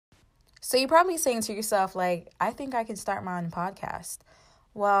So you're probably saying to yourself, like, I think I can start my own podcast.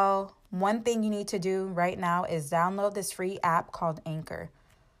 Well, one thing you need to do right now is download this free app called Anchor.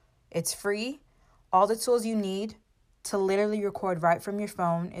 It's free. All the tools you need to literally record right from your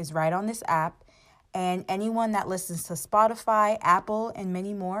phone is right on this app. And anyone that listens to Spotify, Apple, and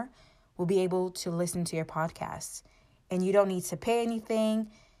many more will be able to listen to your podcasts. And you don't need to pay anything.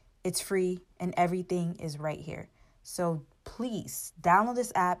 It's free and everything is right here. So please download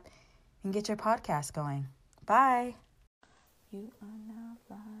this app and get your podcast going. Bye. You are now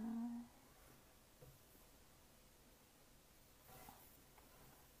live.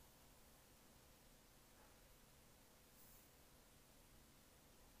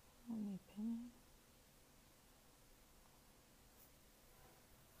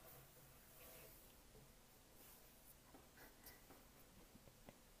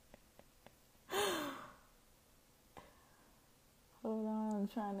 Hold on, I'm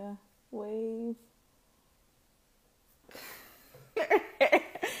trying to wave.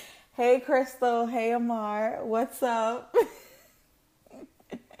 Hey, Crystal. Hey, Amar. What's up?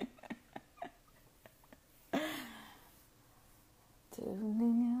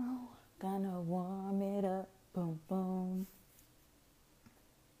 Gonna warm it up. Boom, boom.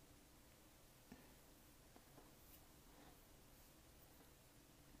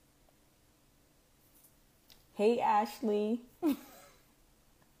 Hey, Ashley.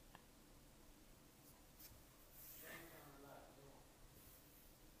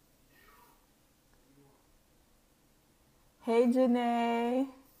 Hey, Janae.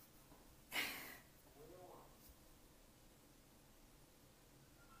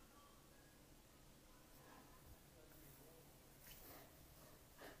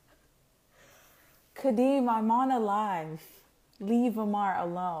 Kadeem, I'm on a live. Leave Amar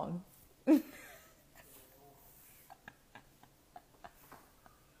alone.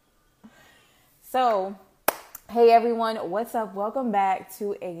 So, hey everyone, what's up? Welcome back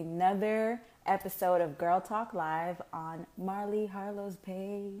to another episode of Girl Talk Live on Marley Harlow's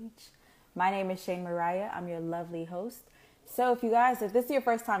page. My name is Shane Mariah. I'm your lovely host. So if this is your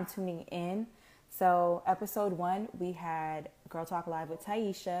first time tuning in, so episode 1, we had Girl Talk Live with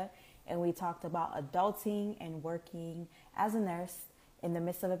Taisha, and we talked about adulting and working as a nurse in the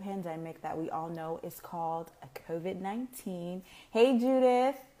midst of a pandemic that we all know is called COVID-19. Hey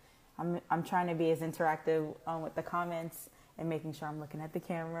Judith. I'm trying to be as interactive with the comments and making sure I'm looking at the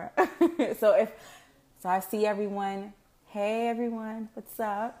camera. So I see everyone. Hey everyone, what's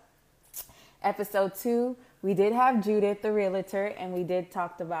up? Episode 2, we did have Judith, the realtor, and we did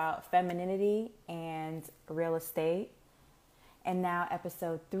talk about femininity and real estate. And now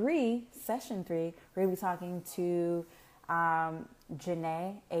episode 3, session 3, we're going to be talking to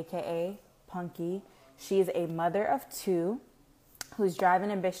Janae, aka Punky. She is a mother of 2. Whose drive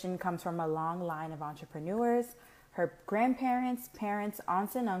and ambition comes from a long line of entrepreneurs. Her grandparents, parents,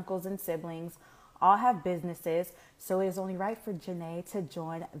 aunts and uncles and siblings all have businesses, so it is only right for Janae to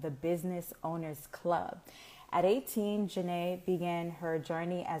join the Business Owners Club. At 18, Janae began her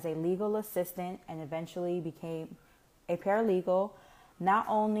journey as a legal assistant and eventually became a paralegal. Not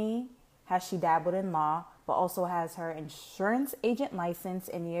only has she dabbled in law, but also has her insurance agent license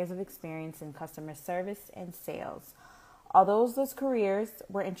and years of experience in customer service and sales. Although those careers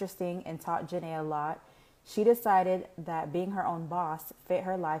were interesting and taught Janae a lot, she decided that being her own boss fit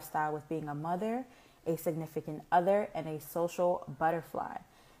her lifestyle with being a mother, a significant other, and a social butterfly.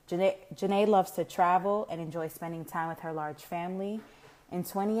 Janae loves to travel and enjoys spending time with her large family. In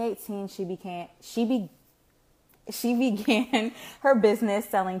 2018, she began her business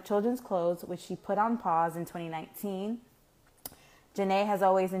selling children's clothes, which she put on pause in 2019. Janae has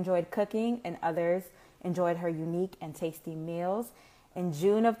always enjoyed cooking, and others enjoyed her unique and tasty meals. In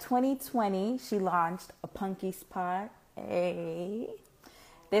June of 2020, she launched a Punky spot. Hey.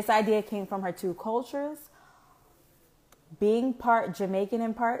 This idea came from her 2 cultures. Being part Jamaican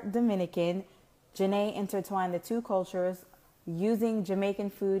and part Dominican, Janae intertwined the 2 cultures using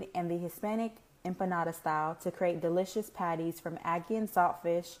Jamaican food and the Hispanic empanada style to create delicious patties from ackee and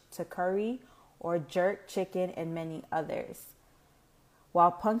saltfish to curry or jerk chicken and many others.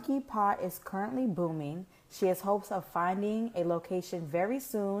 While Punky Pot is currently booming, she has hopes of finding a location very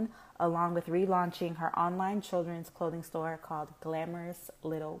soon, along with relaunching her online children's clothing store called Glamorous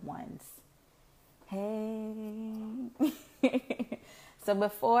Little Ones. Hey. So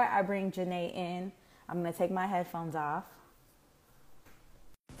before I bring Janae in, I'm going to take my headphones off.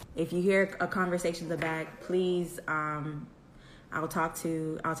 If you hear a conversation in the back, please, I'll talk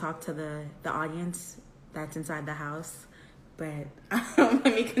to the audience that's inside the house. But let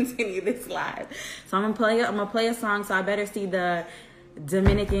me continue this live. So I'm gonna play a song. So I better see the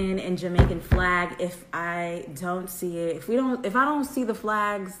Dominican and Jamaican flag. If I don't see it, if I don't see the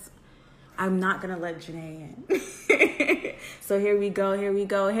flags, I'm not gonna let Janae in. So here we go.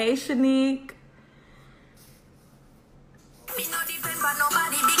 Hey, Shanique. Me no depend on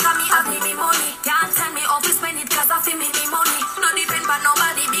nobody because me have me money. Can't tell me off spend it cause I feel me money. No depend on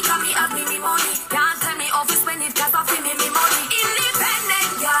nobody because me have me money. Can't tell me off spend it cause I feel me money.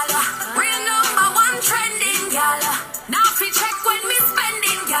 Independent gal, real number one trending gal. Now fi check when me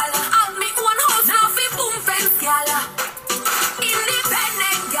spending gal. Have me own house now fi boom fence gal.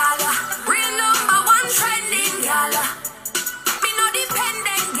 Independent gal, real number one trending gal. Me no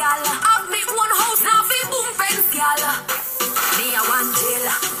dependent gal. Have me own house now fi boom fence gal. Me a one jail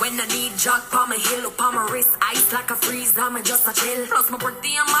when I need jock pa my heel up on my wrist, ice like a freeze. I'm just a chill. Plus my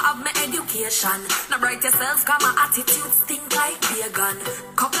birthday and I have my education. Now bright yourself, cause my attitude stink like vegan.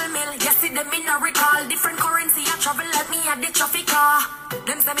 Couple mil, you see them in a recall. Different currency, I travel like me at the traffic car.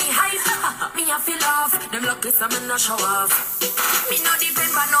 Them say me hype, me a feel off. Them lucky some in a show off. Me no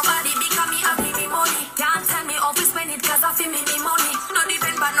depend on nobody because me have me money. Can't tell me off to spend it cause I feel me money. No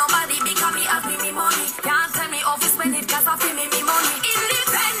depend on nobody because me have me money. Can't tell me off to spend it cause I feel me money.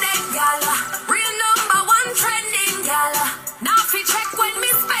 Independent gal, real number one trending gal. Now fi check when me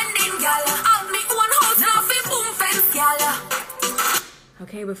spending gal. Have me own house now fi boom fence gal.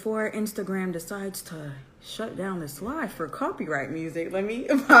 Okay, before Instagram decides to shut down this live for copyright music, let me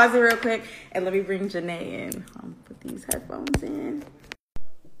pause it real quick and let me bring Janae in. I'll put these headphones in.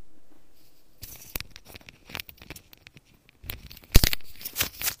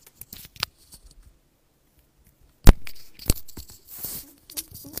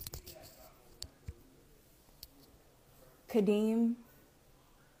 Kadeem,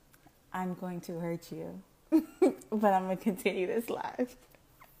 I'm going to hurt you, but I'm going to continue this live.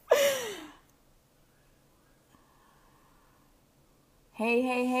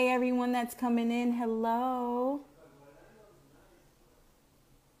 Hey, everyone that's coming in. Hello.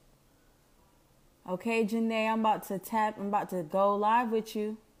 Okay, Janae, I'm about to go live with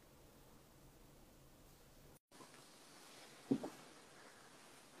you.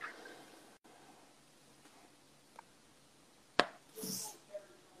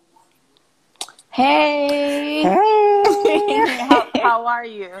 Hey. How are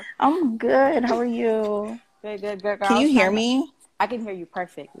you? I'm good. How are you? Good, girl. Can you hear me? I can hear you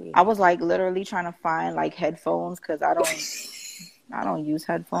perfectly. I was like literally trying to find like headphones because I don't use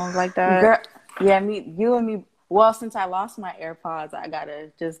headphones like that. Girl, yeah, you and me. Well, since I lost my AirPods, I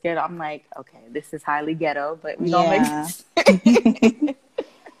gotta just get. I'm like, okay, this is highly ghetto, but we don't make sense.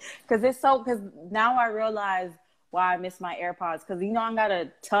 Because now I realize why I miss my AirPods. Because I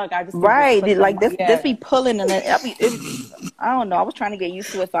gotta tug. I just right, like this be pulling and then I don't know. I was trying to get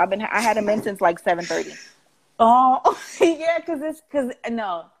used to it, so I had them in since like 7:30. Oh yeah, because I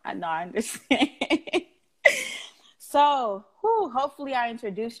understand. So, hopefully I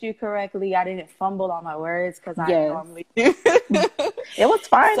introduced you correctly. I didn't fumble on my words because I normally do. It was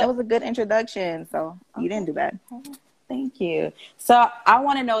fine. It was a good introduction, so you didn't do bad. Thank you. So I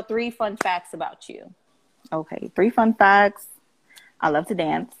want to know 3 fun facts about you. Okay, 3 fun facts. I love to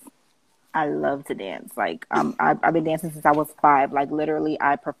dance. Like I've been dancing since I was 5. Like literally,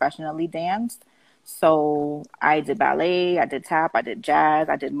 I professionally danced. So I did ballet, I did tap, I did jazz,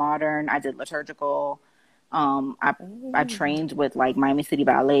 I did modern, I did liturgical. I trained with like Miami City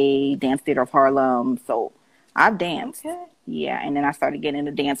Ballet, Dance Theater of Harlem. So I've danced. Okay. Yeah, and then I started getting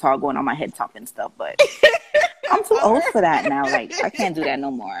into dance hall, going on my head top and stuff. But I'm too old for that now. Like I can't do that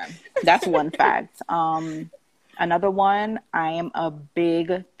no more. That's one fact. Another one, I am a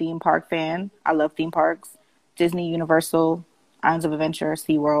big theme park fan. I love theme parks. Disney, Universal, Islands of Adventure,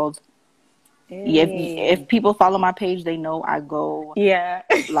 SeaWorld. Yeah, if people follow my page, they know I go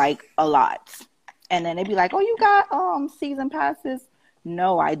like a lot. And then they'd be like, oh, you got season passes?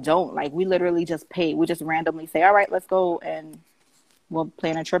 No, I don't. Like we literally just pay. We just randomly say, all right, let's go. And we'll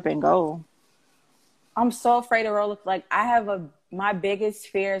plan a trip and go. I'm so afraid of roller. Like my biggest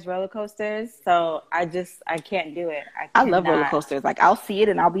fear is roller coasters. So I can't do it. I love roller coasters. Like I'll see it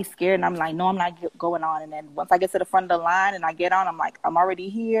and I'll be scared and I'm like, no, I'm not going on. And then once I get to the front of the line and I get on, I'm like, I'm already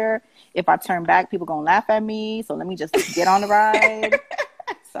here. If I turn back, people gonna laugh at me. So let me just get on the ride.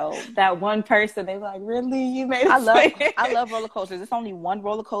 So that one person, they're like, really? You made it? I love roller coasters. It's only one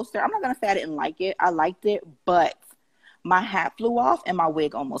roller coaster. I'm not gonna say I didn't like it. I liked it, but my hat flew off and my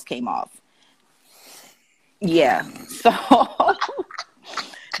wig almost came off. Yeah. So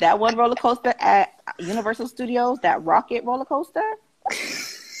that one roller coaster at Universal Studios, that rocket roller coaster,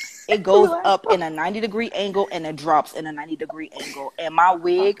 it goes up in a 90-degree angle and it drops in a 90-degree angle. And my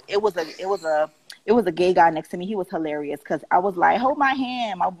wig, it was a it was a gay guy next to me. He was hilarious because I was like, hold my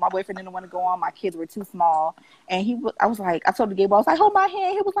hand. My boyfriend didn't want to go on. My kids were too small. And I was like, I told the gay boy, I was like, hold my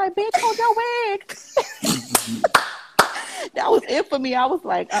hand. He was like, bitch, hold your wig. That was it for me. I was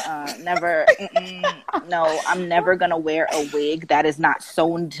like, never. No, I'm never going to wear a wig that is not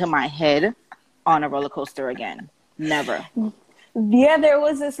sewn to my head on a roller coaster again. Never. Yeah, there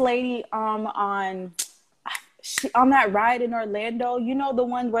was this lady on that ride in Orlando. You know, the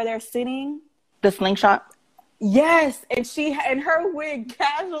one where they're sitting? The slingshot? Yes, and her wig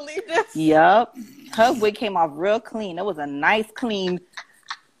casually just... Yep. Her wig came off real clean. It was a nice, clean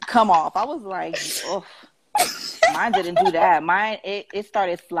come off. I was like, oh. Mine didn't do that. Mine, it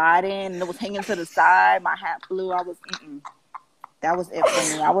started sliding and it was hanging to the side. My hat flew. That was it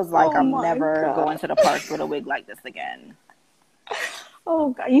for me. I was like, I'm never going to the parks with a wig like this again.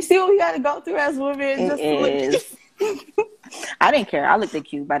 Oh, God. You see what we got to go through as women? It is. I didn't care. I looked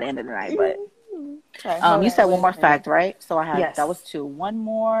cute by the end of the night, but you said one more fact, right? So I had, that was 2. One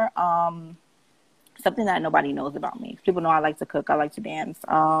more, something that nobody knows about me. People know I like to cook. I like to dance.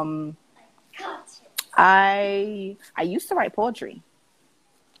 I used to write poetry.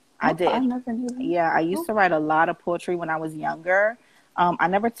 I did. I never knew that. Yeah, I used to write a lot of poetry when I was younger. I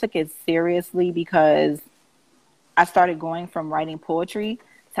never took it seriously because I started going from writing poetry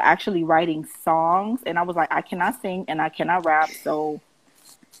to actually writing songs. And I was like, I cannot sing and I cannot rap. So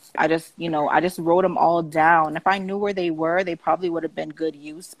I just wrote them all down. If I knew where they were, they probably would have been good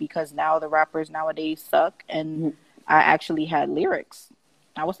use because now the rappers nowadays suck. And I actually had lyrics.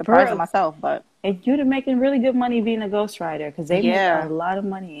 I was surprised at myself, but... And you'd have making really good money being a ghostwriter because they make a lot of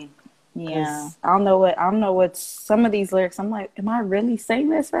money. Yeah. I don't know what some of these lyrics, I'm like, am I really saying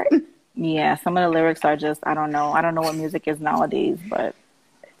this right? Yeah, some of the lyrics are just, I don't know what music is nowadays, but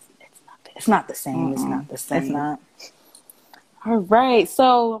it's not the same. Mm-mm. It's not the same. It's not. All right.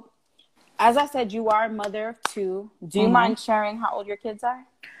 So, as I said, you are a mother of 2. Do you mind sharing how old your kids are?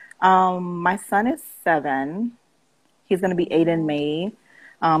 My son is 7. He's going to be 8 in May.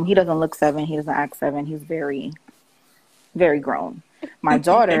 He doesn't look 7. He doesn't act 7. He's very, very grown. My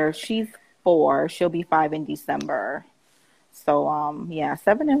daughter, she's 4. She'll be 5 in December. So,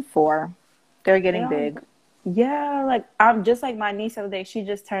 7 and 4. They're getting big. Yeah, like I'm just like my niece the other day. She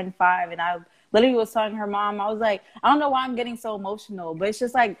just turned 5, and I literally was telling her mom, I was like, I don't know why I'm getting so emotional, but it's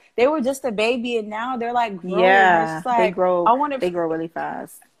just like they were just a baby, and now they're like growing. Yeah, it's like, they grow. They grow really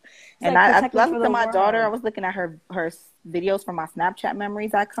fast. And I looked at my daughter. I was looking at her videos from my Snapchat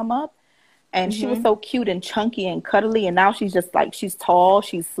memories that come up, and she was so cute and chunky and cuddly. And now she's just like, she's tall,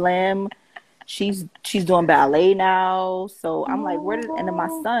 she's slim, she's doing ballet now. So I'm like, and then my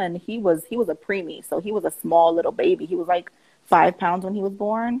son, he was a preemie, so he was a small little baby. He was like 5 pounds when he was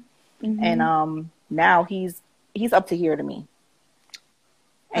born, and now he's up to here to me.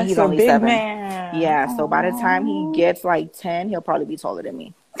 And he's only 7. Man. Yeah, so by the time he gets like 10, he'll probably be taller than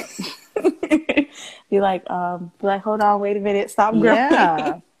me. Be like, hold on, wait a minute, stop growing.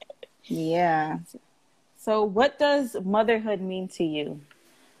 Yeah. Yeah. So what does motherhood mean to you?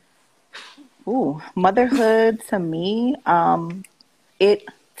 Ooh, motherhood to me,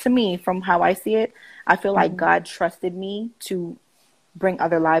 from how I see it, I feel like God trusted me to bring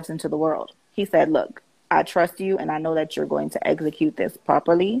other lives into the world. He said, look, I trust you and I know that you're going to execute this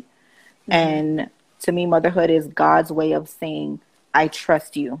properly. And to me, motherhood is God's way of saying, I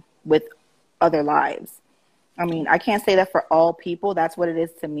trust you with other lives. I mean, I can't say that for all people. That's what it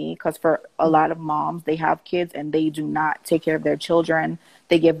is to me. Because for a lot of moms, they have kids and they do not take care of their children.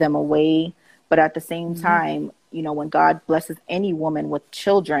 They give them away. But at the same time, when God blesses any woman with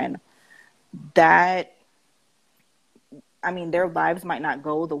children, their lives might not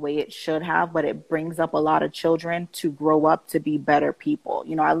go the way it should have, but it brings up a lot of children to grow up to be better people.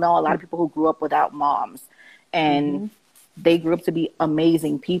 I know a lot of people who grew up without moms, and they grew up to be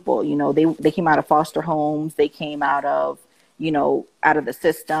amazing people. They came out of foster homes. They came out of the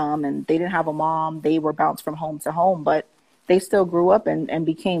system, and they didn't have a mom. They were bounced from home to home, but they still grew up and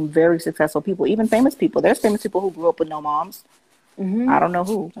became very successful people, even famous people. There's famous people who grew up with no moms. I don't know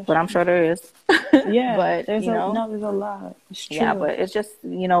who, but I'm sure there is. Yeah, but there's a lot. It's true. Yeah, but it's just,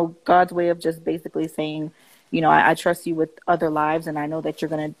 God's way of just basically saying, I trust you with other lives, and I know that you're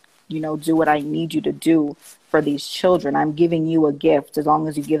going to, do what I need you to do for these children. I'm giving you a gift as long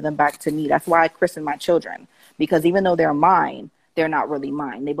as you give them back to me. That's why I christen my children, because even though they're mine, they're not really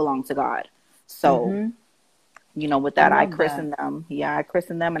mine. They belong to God. So, with that, I christened them. Yeah, I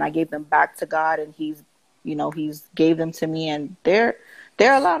christened them and I gave them back to God, and he's gave them to me, and they're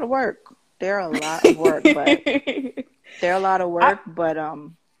a lot of work. They're a lot of work, but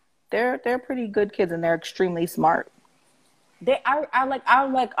they're pretty good kids, and they're extremely smart.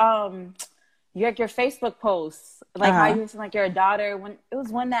 your Facebook posts, like how you were saying, like your daughter, when it was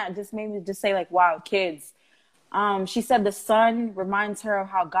one that just made me just say like, wow, kids. She said the sun reminds her of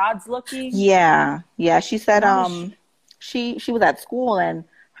how God's looking. Yeah. She said she was at school, and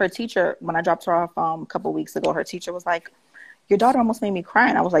her teacher, when I dropped her off a couple weeks ago, her teacher was like, your daughter almost made me cry.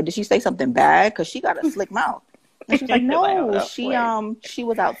 And I was like, did she say something bad? Because she got a slick mouth. And she was like, no, she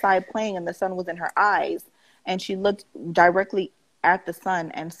was outside playing and the sun was in her eyes. And she looked directly at the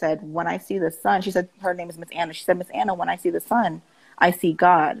sun and said, when I see the sun, she said, her name is Miss Anna. She said, Miss Anna, when I see the sun, I see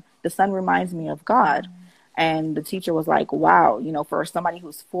God. The sun reminds me of God. And the teacher was like, wow, you know, for somebody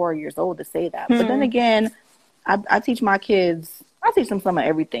who's 4 years old to say that. But then again, I teach my kids, I teach them some of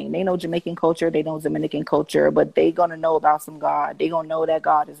everything. They know Jamaican culture, they know Dominican culture, but they going to know about some God. They going to know that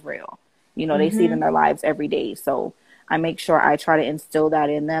God is real. You know, they see it in their lives every day. So I make sure I try to instill that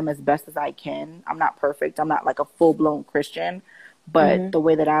in them as best as I can. I'm not perfect. I'm not like a full-blown Christian, but the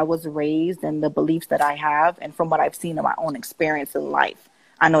way that I was raised and the beliefs that I have, and from what I've seen in my own experience in life,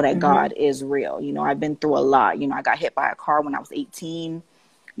 I know that God is real. You know, I've been through a lot. You know, I got hit by a car when I was 18.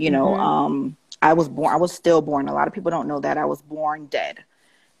 You know, I was still born. A lot of people don't know that I was born dead.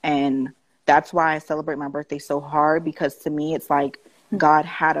 And that's why I celebrate my birthday so hard, because to me, it's like God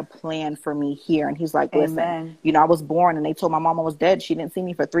had a plan for me here. And he's like, listen, you know, I was born and they told my mom I was dead. She didn't see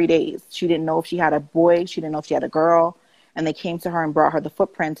me for 3 days. She didn't know if she had a boy. She didn't know if she had a girl. And they came to her and brought her the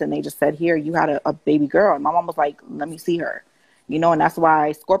footprints, and they just said, here, you had a baby girl. And my mom was like, let me see her. You know, and that's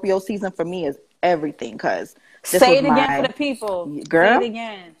why Scorpio season for me is everything. Because say it again for the people. Girl, say it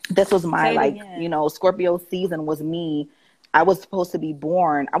again. This was my, like, you know, Scorpio season was me. I was supposed to be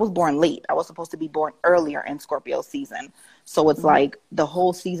born. I was born late. I was supposed to be born earlier in Scorpio season. So it's like the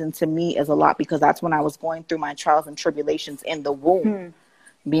whole season to me is a lot, because that's when I was going through my trials and tribulations in the womb.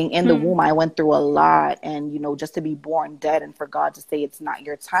 Being in the womb, I went through a lot. And, you know, just to be born dead and for God to say it's not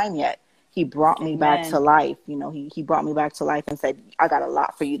your time yet. He brought me back to life. You know, he brought me back to life and said, I got a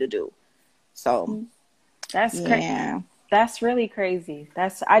lot for you to do. So that's crazy. That's really crazy.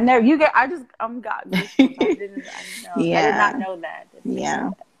 I'm God. I did not know that.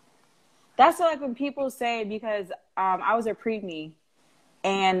 That's like when people say, because I was a preemie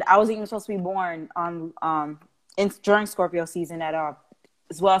and I wasn't even supposed to be born during Scorpio season at all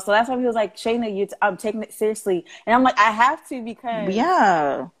as well. So that's why he was like, Shayna, I'm taking it seriously. And I'm like, I have to, because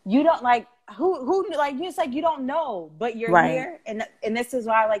you don't like who like, it's like you don't know, but you're here. And this is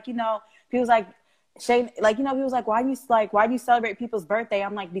why, like, you know, people's like, Shane, like, you know, he was like, why do you celebrate people's birthday?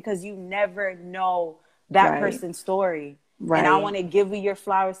 I'm like, because you never know that person's story. And I want to give you your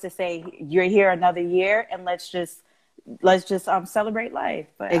flowers to say you're here another year, and let's just celebrate life.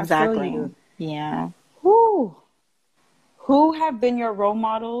 But exactly. I feel you. Yeah. Who have been your role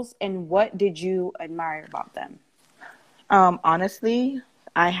models, and what did you admire about them? Honestly,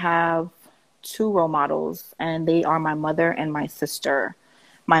 I have 2 role models, and they are my mother and my sister.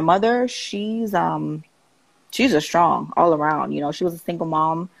 My mother, she's a strong all around. You know, she was a single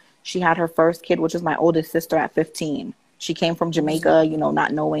mom. She had her first kid, which is my oldest sister, at 15. She came from Jamaica, you know,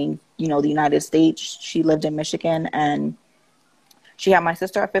 not knowing, you know, the United States. She lived in Michigan, and she had my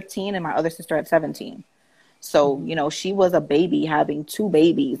sister at 15 and my other sister at 17. So, you know, she was a baby having 2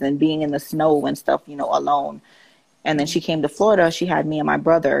 babies and being in the snow and stuff, you know, alone. And then she came to Florida. She had me and my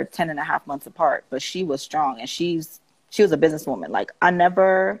brother 10 and a half months apart, but she was strong, and she was a businesswoman. Like,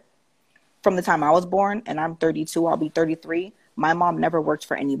 from the time I was born, and I'm 32, I'll be 33, my mom never worked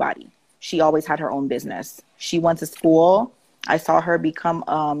for anybody. She always had her own business. She went to school. I saw her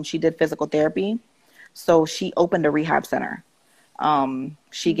become, she did physical therapy. So she opened a rehab center.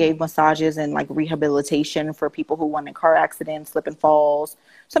 She gave massages and like rehabilitation for people who went in car accidents, slip and falls.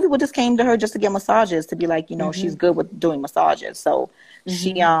 Some people just came to her just to get massages, to be like, you know, she's good with doing massages. So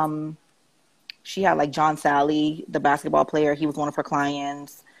she had like John Sally, the basketball player. He was one of her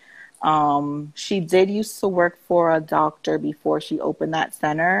clients. She did used to work for a doctor before she opened that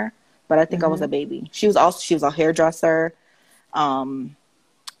center, but I think I was a baby. She was a hairdresser.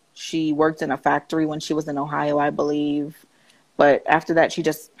 She worked in a factory when she was in Ohio, I believe. But after that, she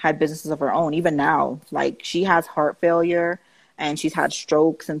just had businesses of her own. Even now, like, she has heart failure and she's had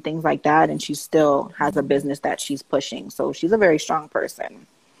strokes and things like that. And she still has a business that she's pushing. So she's a very strong person.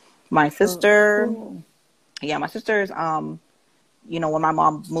 My sister, my sister's, you know, when my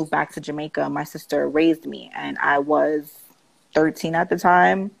mom moved back to Jamaica, my sister raised me, and I was 13 at the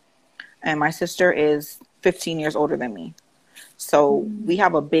time. And my sister is 15 years older than me. So we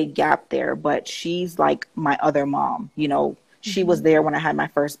have a big gap there, but she's like my other mom. You know, she was there when I had my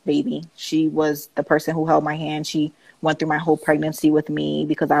first baby. She was the person who held my hand. She went through my whole pregnancy with me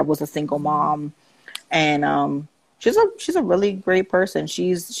because I was a single mom. And she's a really great person.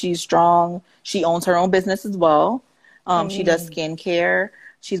 She's strong. She owns her own business as well. She does skincare.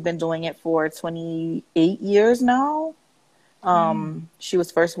 She's been doing it for 28 years now. She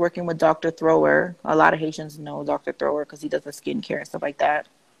was first working with Dr. Thrower. A lot of Haitians know Dr. Thrower because he does the skincare and stuff like that.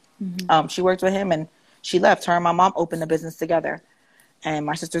 She worked with him and she left. Her and my mom opened the business together. And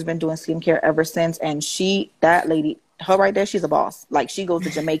my sister's been doing skincare ever since. And that lady, her right there, she's a boss. Like, she goes to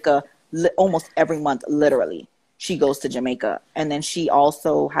Jamaica almost every month, literally. She goes to Jamaica. And then she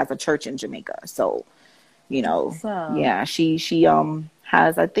also has a church in Jamaica. So, yeah, she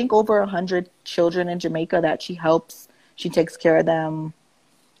has, I think, over 100 children in Jamaica that she helps. She takes care of them.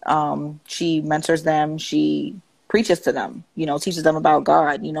 She mentors them. She preaches to them, teaches them about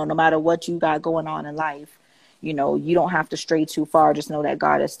God, no matter what you got going on in life. You don't have to stray too far. Just know that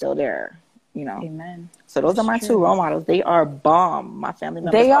God is still there, Amen. So those are my two role models. They are bomb. My family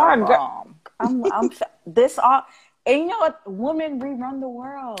members are bomb. I'm this all, and you know what? Women, we run the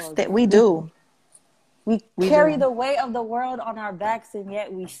world. We do. We carry the weight of the world on our backs, and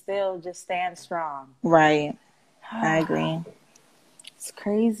yet we still just stand strong. Right. I agree. It's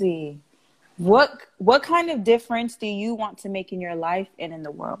crazy. What kind of difference do you want to make in your life and in the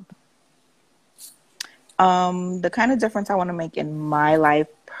world? The kind of difference I want to make in my life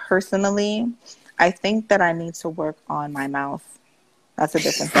personally, I think that I need to work on my mouth. That's a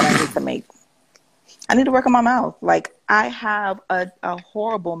difference that I need to make. I need to work on my mouth. Like, I have a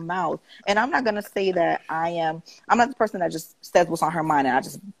horrible mouth. And I'm not going to say that I'm not the person that just says what's on her mind and I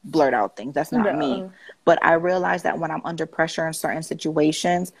just blurt out things. That's not me. But I realize that when I'm under pressure in certain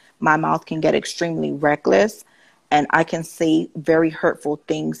situations, my mouth can get extremely reckless. And I can say very hurtful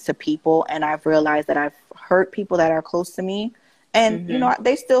things to people. And I've realized that I've hurt people that are close to me. And,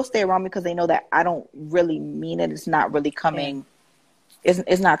 they still stay around me because they know that I don't really mean it. It's not really coming.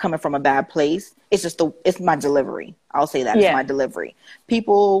 It's not coming from a bad place. It's just it's my delivery. I'll say that. It's my delivery.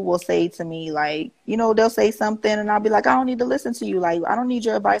 People will say to me, like, they'll say something and I'll be like, I don't need to listen to you. Like, I don't need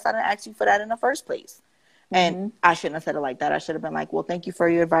your advice. I didn't ask you for that in the first place. And I shouldn't have said it like that. I should have been like, well, thank you for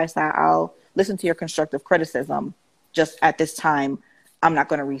your advice. I'll listen to your constructive criticism. Just at this time, I'm not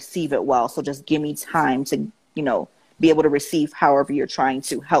going to receive it well. So just give me time to, be able to receive however you're trying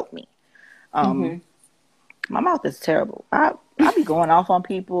to help me. My mouth is terrible. I be going off on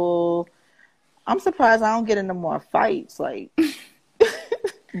people. I'm surprised I don't get into more fights. Like,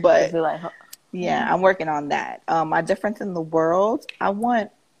 but yeah, I'm working on that. My difference in the world, I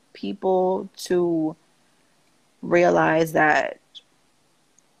want people to realize that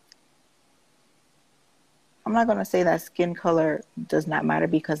I'm not going to say that skin color does not matter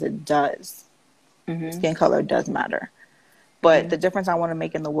because it does. Skin color does matter. But the difference I want to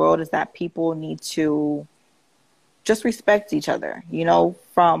make in the world is that people need to just respect each other.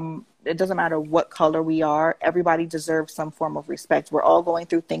 It doesn't matter what color we are. Everybody deserves some form of respect. We're all going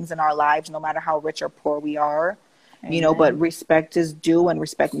through things in our lives, no matter how rich or poor we are, but respect is due and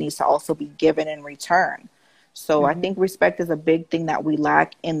respect needs to also be given in return. So I think respect is a big thing that we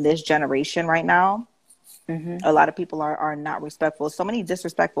lack in this generation right now. A lot of people are not respectful. So many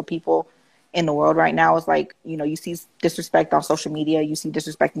disrespectful people in the world right now. Is like, you see disrespect on social media, you see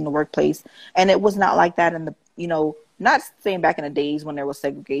disrespect in the workplace. And it was not like that in the, not saying back in the days when there was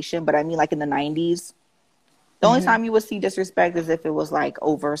segregation, but I mean like in the 90s. The only time you would see disrespect is if it was like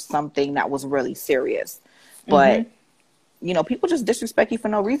over something that was really serious. But, people just disrespect you for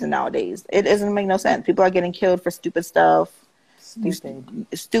no reason nowadays. It doesn't make no sense. People are getting killed for stupid stuff.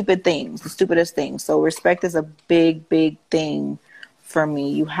 Stupid things, the stupidest things. So respect is a big, big thing for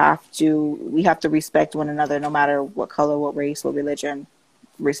me. We have to respect one another, no matter what color, what race, what religion.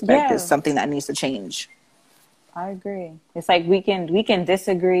 Respect is something that needs to change. I agree. It's like we can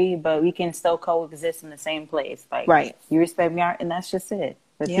disagree, but we can still coexist in the same place. Like, right. You respect me, and that's just it.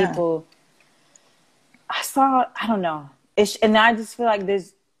 But people, I don't know. And I just feel like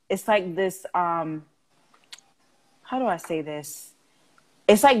it's like this, how do I say this?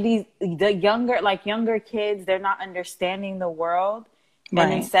 It's like the younger kids, they're not understanding the world. Right.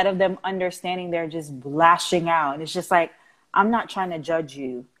 And instead of them understanding, they're just lashing out. And it's just like, I'm not trying to judge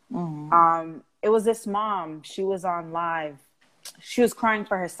you. It was this mom. She was on live. She was crying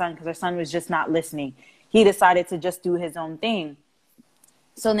for her son because her son was just not listening. He decided to just do his own thing.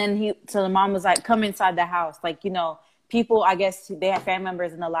 So then the mom was like, come inside the house. Like, people, I guess they have family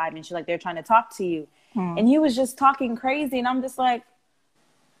members in the live and she's like, they're trying to talk to you. And he was just talking crazy. And I'm just like,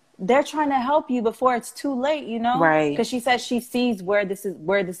 they're trying to help you before it's too late, Right. Because she says she sees where this is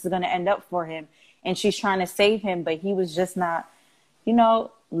going to end up for him. And she's trying to save him. But he was just not,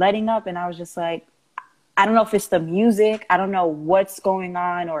 letting up. And I was just like, I don't know if it's the music. I don't know what's going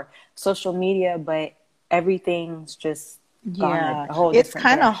on or social media. But everything's just gone Yeah, a whole it's different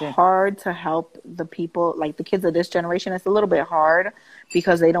kind of direction. hard to help the people, like the kids of this generation. It's a little bit hard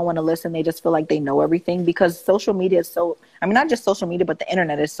because they don't want to listen. They just feel like they know everything because social media is so, I mean, not just social media, but the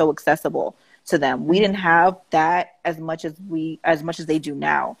internet is so accessible to them. We didn't have that as much as they do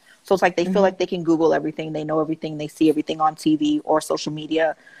now. So it's like they feel like they can Google everything. They know everything. They see everything on TV or social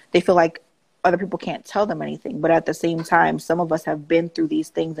media. They feel like other people can't tell them anything. But at the same time, some of us have been through these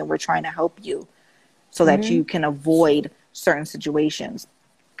things and we're trying to help you so that you can avoid certain situations.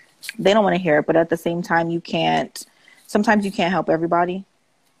 They don't want to hear it, but at the same time, sometimes you can't help everybody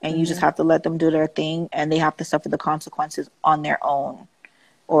and you just have to let them do their thing and they have to suffer the consequences on their own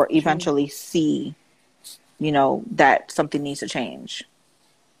or eventually see, that something needs to change.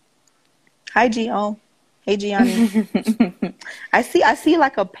 Hi, Gio. Hey, Gianni. I see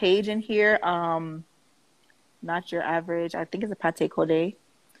like a page in here. Not your average. I think it's a pate code.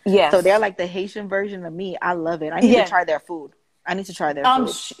 Yes. So they're like the Haitian version of me. I love it. I need to try their food. Food.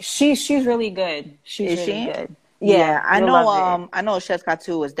 She's really good. She's Is really she? good. Yeah, I you'll know. love it. I know Chef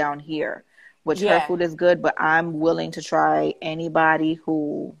Katu is down here, which her Yeah. food is good. But I'm willing to try anybody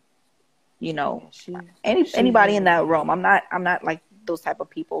who, anybody in that room. I'm not like those type of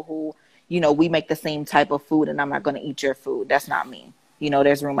people who, we make the same type of food and I'm not going to eat your food. That's not me.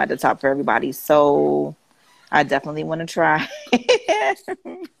 There's room at the top for everybody. So I definitely want to try.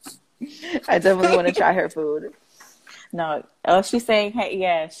 I definitely want to try her food. No. Oh, she's saying, hey,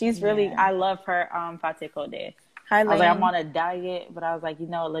 yeah, she's really, I love her pate code. Hi, I was like, Lane. I'm on a diet, but I was like,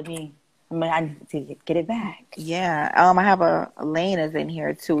 I need to get it back. Yeah. I have a Lane is in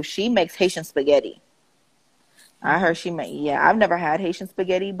here too. She makes Haitian spaghetti. I heard I've never had Haitian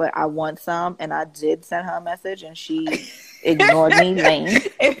spaghetti, but I want some and I did send her a message and she ignored me, Lane.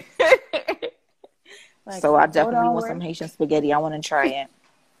 So I definitely want some Haitian spaghetti. I want to try it.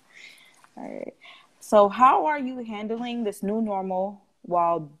 All right. So how are you handling this new normal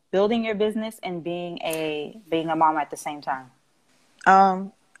while building your business and being a mom at the same time?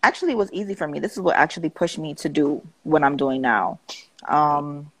 Actually, it was easy for me. This is what actually pushed me to do what I'm doing now.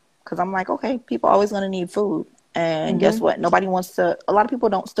 Because I'm like, okay, people are always going to need food. And guess what? A lot of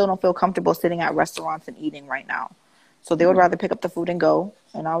people still don't feel comfortable sitting at restaurants and eating right now. So they would rather pick up the food and go.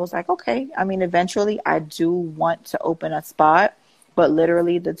 And I was like, okay. I mean, eventually I do want to open a spot, but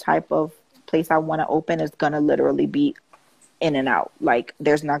literally the type of place I want to open is going to literally be in and out. Like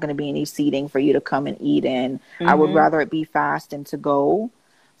there's not going to be any seating for you to come and eat in. I would rather it be fast and to go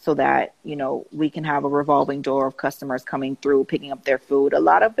so that, we can have a revolving door of customers coming through, picking up their food. A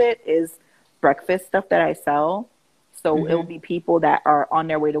lot of it is breakfast stuff that I sell. So it will be people that are on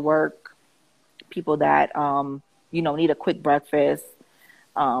their way to work, people that, need a quick breakfast.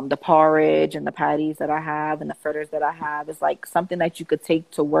 The porridge and the patties that I have and the fritters that I have is like something that you could take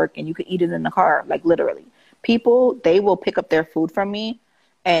to work and you could eat it in the car. Like literally people, they will pick up their food from me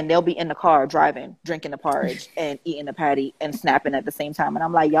and they'll be in the car driving, drinking the porridge and eating the patty and snapping at the same time. And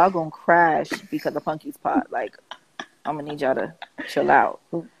I'm like, y'all gonna crash because of Punky's pot. Like I'm gonna need y'all to chill out.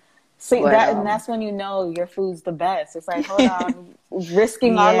 See, and that's when you know your food's the best. It's like, hold on,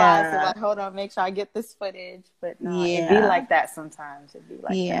 risking our lives. It's like, hold on, make sure I get this footage. But no, it'd be like that sometimes. It'd be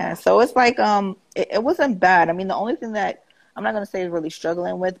like that. So it's like, it wasn't bad. I mean, the only thing that I'm not going to say is really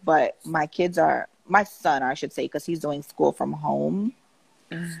struggling with, but my son, I should say, because he's doing school from home.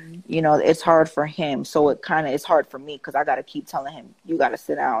 It's hard for him. So it's hard for me because I got to keep telling him, you got to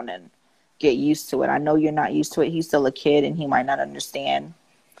sit down and get used to it. I know you're not used to it. He's still a kid and he might not understand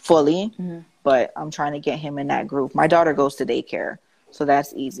fully, but I'm trying to get him in that group. My daughter goes to daycare, so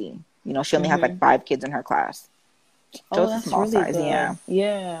that's easy. She only has like 5 kids in her class. So it's a small size, good.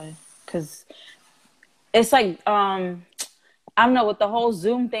 Yeah, because it's like, I don't know, with the whole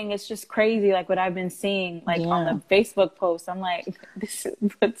Zoom thing, it's just crazy, like what I've been seeing, like on the Facebook posts. I'm like, this is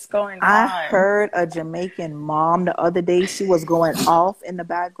what's going on. I heard a Jamaican mom the other day, she was going off in the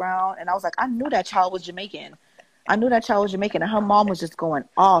background, and I was like, I knew that child was Jamaican. And her mom was just going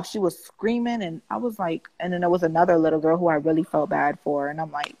off. She was screaming, and I was like, and then there was another little girl who I really felt bad for, and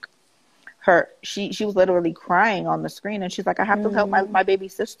I'm like, she was literally crying on the screen, and she's like, I have to help my baby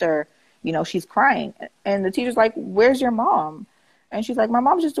sister, she's crying, and the teacher's like, where's your mom? And she's like, my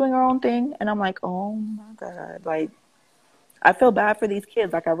mom's just doing her own thing, and I'm like, oh my God, like, I feel bad for these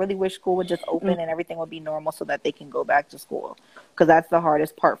kids. Like, I really wish school would just open and everything would be normal so that they can go back to school, because that's the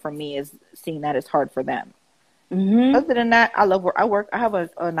hardest part for me, is seeing that it's hard for them. Other than that, I love work. I have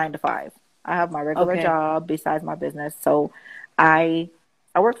a 9 to 5. I have my regular job besides my business. So I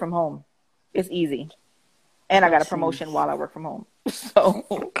work from home. It's easy. And I got a promotion while I work from home. So,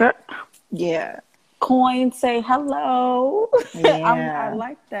 yeah. Coin, say hello. Yeah. I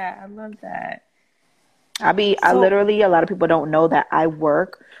like that. I love that. I literally, a lot of people don't know that I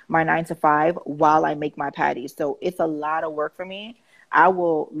work my 9 to 5 while I make my patties. So it's a lot of work for me. I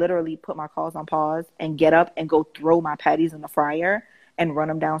will literally put my calls on pause and get up and go throw my patties in the fryer and run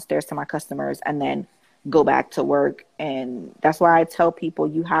them downstairs to my customers and then go back to work. And that's why I tell people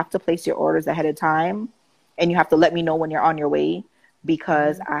you have to place your orders ahead of time and you have to let me know when you're on your way,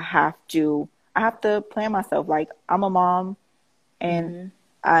 because I have to plan myself. Like, I'm a mom and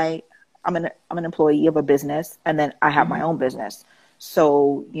I'm an employee of a business, and then I have my own business.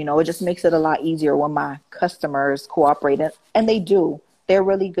 So, it just makes it a lot easier when my customers cooperate, and they do. They're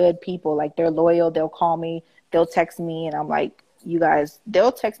really good people. Like, they're loyal. They'll call me, they'll text me, and I'm like, you guys,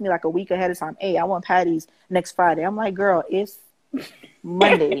 they'll text me like a week ahead of time. Hey, I want patties next Friday. I'm like, girl, it's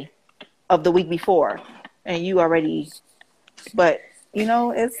Monday of the week before, and you already, but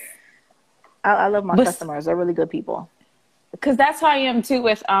I love my customers. They're really good people. Because that's how I am too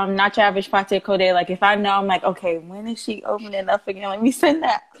with Not Your Average Pate Code. Like, if I know, I'm like, okay, when is she opening up again? Let me send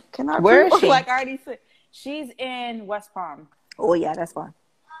that. Can I? Where is she? Like, I already said, she's in West Palm. Oh yeah, that's far.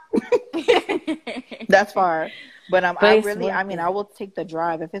 That's far. But I will take the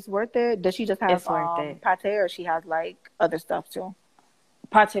drive if it's worth it. Does she just have pate, or she has like other stuff too?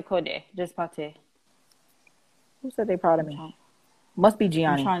 Pate Code, just pate. Who said they proud of me? Must be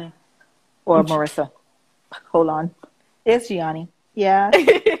Gianni or Marissa. Hold on. It's Gianni. Yeah.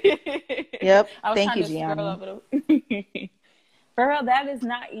 Yep. Thank you, Gianni. For real, that is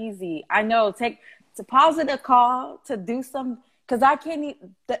not easy. I know. To pause a call, to do some, because I can't.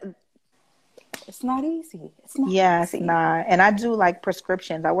 It's not easy. It's not. Yeah, easy. It's not. And I do like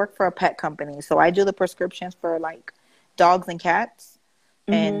prescriptions. I work for a pet company, so I do the prescriptions for like dogs and cats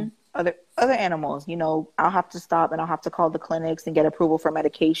and other animals. I'll have to stop and I'll have to call the clinics and get approval for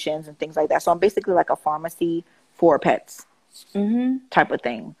medications and things like that. So I'm basically like a pharmacy for pets type of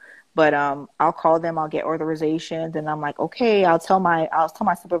thing. But I'll call them, I'll get authorizations, and I'm like, okay, I'll tell my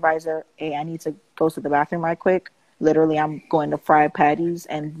supervisor, hey, I need to go to the bathroom right quick. Literally, I'm going to fry patties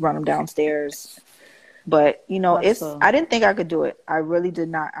and run them downstairs. But I didn't think I could do it. I really did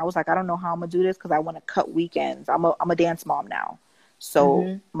not. I was like, I don't know how I'm gonna do this, because I want to cut weekends. I'm a dance mom now,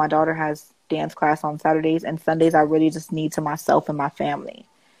 so my daughter has dance class on Saturdays and Sundays. I really just need to myself and my family.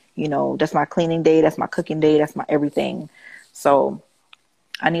 That's my cleaning day. That's my cooking day. That's my everything. So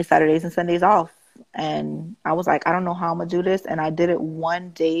I need Saturdays and Sundays off. And I was like, I don't know how I'm going to do this. And I did it one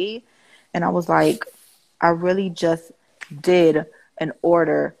day. And I was like, I really just did an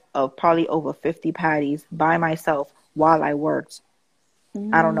order of probably over 50 patties by myself while I worked.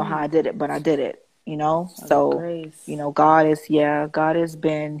 I don't know how I did it, but I did it, So, grace. God has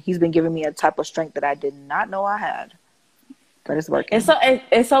been giving me a type of strength that I did not know I had. But it's working.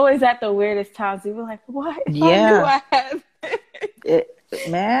 It's always at the weirdest times. People are like, what? I knew I had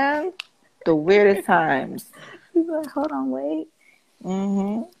man, the weirdest times. People are like, hold on, wait.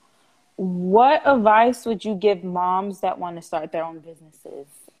 What advice would you give moms that want to start their own businesses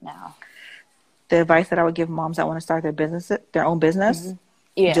now? The advice that I would give moms that want to start their own business?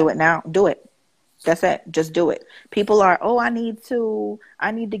 Yeah. Do it now. Do it. That's it. Just do it. People are, I need to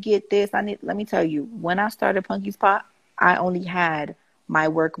get this. Let me tell you, when I started Punky's Pot, I only had my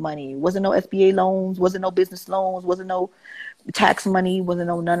work money. Wasn't no SBA loans, wasn't no business loans, wasn't no tax money, wasn't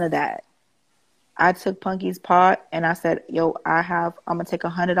no none of that. I took Punky's Pot and I said, I'm going to take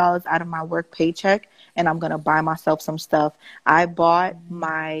 $100 out of my work paycheck and I'm going to buy myself some stuff. I bought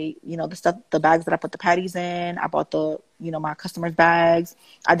my, the bags that I put the patties in. I bought my customers' bags.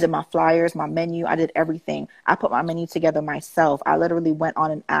 I did my flyers, my menu. I did everything. I put my menu together myself. I literally went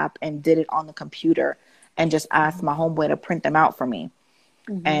on an app and did it on the computer and just asked my homeboy to print them out for me.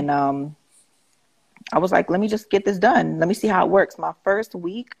 And I was like, let me just get this done. Let me see how it works. My first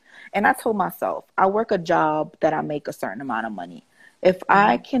week, and I told myself, I work a job that I make a certain amount of money. If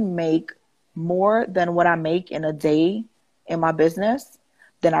I can make more than what I make in a day in my business,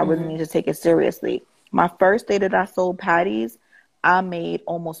 then I really need to take it seriously. My first day that I sold patties, I made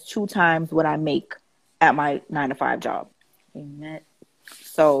almost 2 times what I make at my 9-to-5 job. Amen.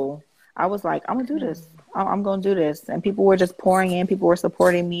 So I was like, I'm going to do this. I'm going to do this. And people were just pouring in. People were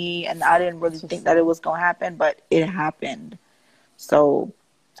supporting me. And I didn't really think that it was going to happen, but it happened. So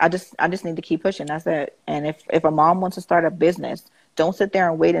I just need to keep pushing. That's it. And if a mom wants to start a business, don't sit there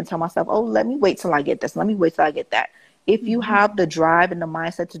and wait and tell myself, let me wait till I get this. Let me wait till I get that. If you have the drive and the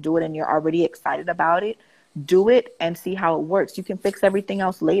mindset to do it and you're already excited about it, do it and see how it works. You can fix everything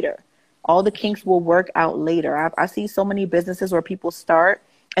else later. All the kinks will work out later. I see so many businesses where people start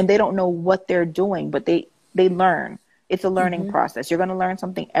and they don't know what they're doing, but they learn. It's a learning process. You're going to learn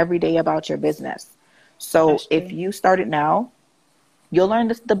something every day about your business. So if you start it now, you'll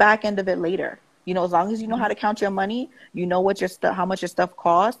learn the back end of it later. You know, as long as you know how to count your money, you know what your stuff, how much your stuff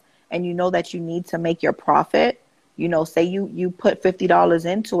costs, and you know that you need to make your profit. You know, say you put $50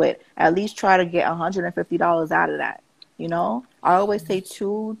 into it, at least try to get $150 out of that. You know, I always say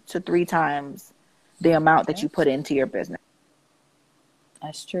 2 to 3 times the amount that you put into your business.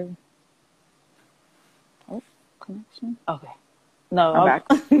 That's true. Oh, connection. Okay. No, I'm back.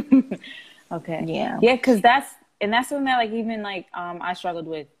 Okay. Yeah. Yeah, because that's something that like even like I struggled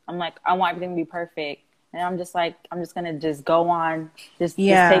with. I'm like, I want everything to be perfect. And I'm just like, I'm just gonna just go on, just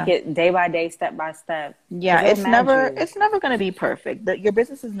take it day by day, step by step. Yeah, it's never gonna be perfect. Your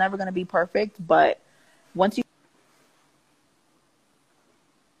business is never gonna be perfect, but once you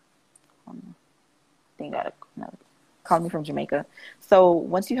think got calling me from Jamaica. So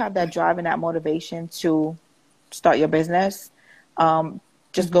once you have that drive and that motivation to start your business,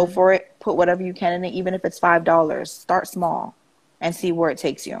 just go for it. Put whatever you can in it, even if it's $5. Start small and see where it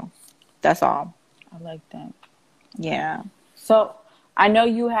takes you. That's all. I like that. Yeah. So I know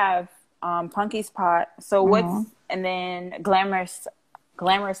you have Punky's Pot. So what's and then glamorous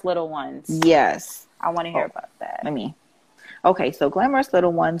little ones. Yes. I want to hear about that. Okay, so glamorous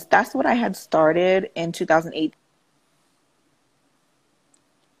little ones. That's what I had started in 2008.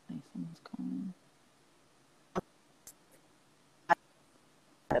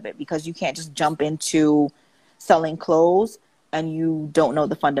 Of it, because you can't just jump into selling clothes and you don't know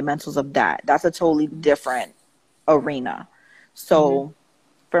the fundamentals of that. That's a totally different arena. So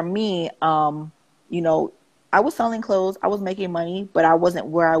for me, you know, I was selling clothes, I was making money, but I wasn't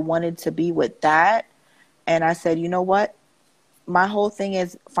where I wanted to be with that. And I said, you know what? My whole thing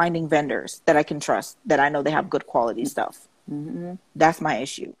is finding vendors that I can trust, that I know they have good quality stuff. That's my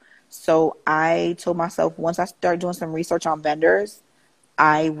issue. So I told myself, once I start doing some research on vendors,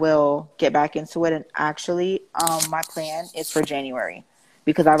 I will get back into it. And actually, my plan is for January,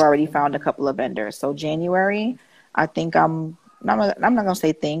 because I've already found a couple of vendors. So January, I think I'm not going to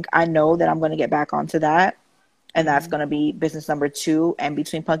say think. I know that I'm going to get back onto that. And that's going to be business number 2. And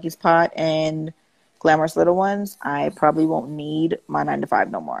between Punky's Pot and Glamorous Little Ones, I probably won't need my 9 to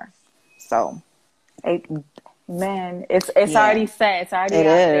 5 no more. So, man, it's already set. It's already out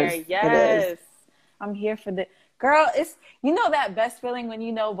there. Yes. It is. I'm here for the girl. It's, you know, that best feeling when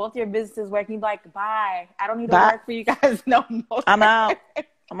you know both your businesses working. You're like, bye. I don't need to work for you guys no more. I'm out.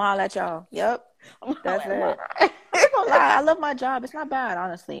 I'm all at y'all. Yep. That's it. I'm not gonna lie. I love my job. It's not bad,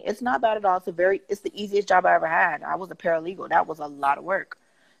 honestly. It's not bad at all. It's the easiest job I ever had. I was a paralegal. That was a lot of work.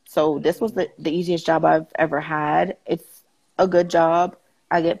 So this was the easiest job I've ever had. It's a good job.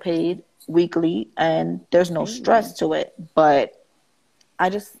 I get paid weekly and there's no stress to it. But I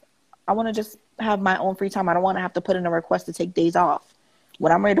want to just have my own free time. I don't want to have to put in a request to take days off.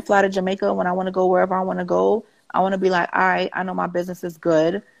 When I'm ready to fly to Jamaica, when I want to go wherever I want to go, I want to be like, all right, I know my business is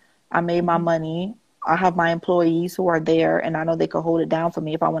good. I made my money. I have my employees who are there, and I know they could hold it down for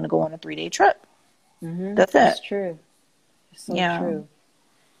me if I want to go on a 3-day trip. That's it. That's true. It's so true.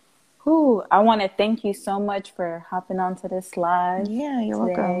 Whew, I want to thank you so much for hopping onto this live. Yeah, you're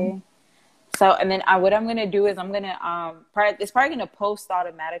welcome. So, and then what I'm going to do is I'm going to, it's probably going to post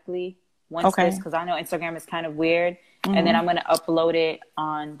automatically once this, because I know Instagram is kind of weird. And then I'm going to upload it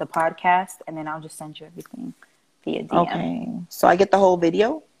on the podcast, and then I'll just send you everything via DM. Okay. So I get the whole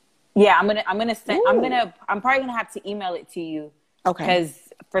video? Yeah, I'm probably gonna have to email it to you. Okay. Because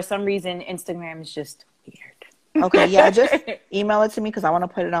for some reason Instagram is just weird. Okay, yeah, just email it to me, because I want to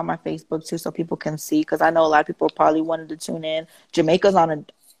put it on my Facebook too, so people can see. Because I know a lot of people probably wanted to tune in. Jamaica's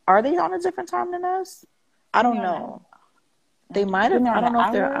are they on a different time than us? I don't know. They might have. I don't know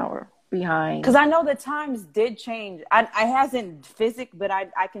if they're an hour behind. Because I know the times did change. I hasn't but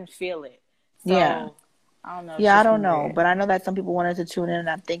I can feel it. So, yeah. I don't know. Yeah, I don't know. But I know that some people wanted to tune in, and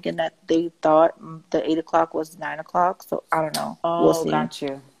I'm thinking that they thought the 8 o'clock was 9 o'clock. So I don't know. Oh, we'll see. Got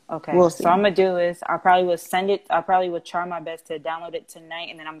you. Okay. We'll see. So I'm going to do is I probably will send it. I probably will try my best to download it tonight,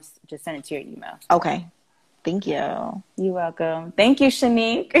 and then I'm just send it to your email. Okay. Thank you. You're welcome. Thank you,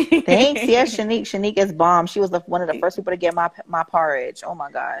 Shanique. Thanks. Yeah, Shanique is bomb. She was one of the first people to get my porridge. Oh,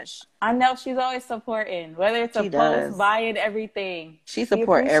 my gosh. I know. She's always supporting, whether it's a post, buying, everything. She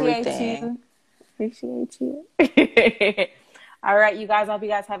supports everything. Appreciate you. All right, you guys. I hope you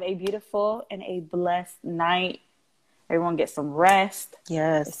guys have a beautiful and a blessed night. Everyone get some rest.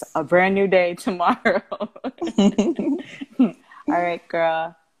 Yes. It's a brand new day tomorrow. All right,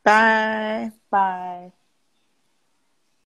 girl. Bye. Bye.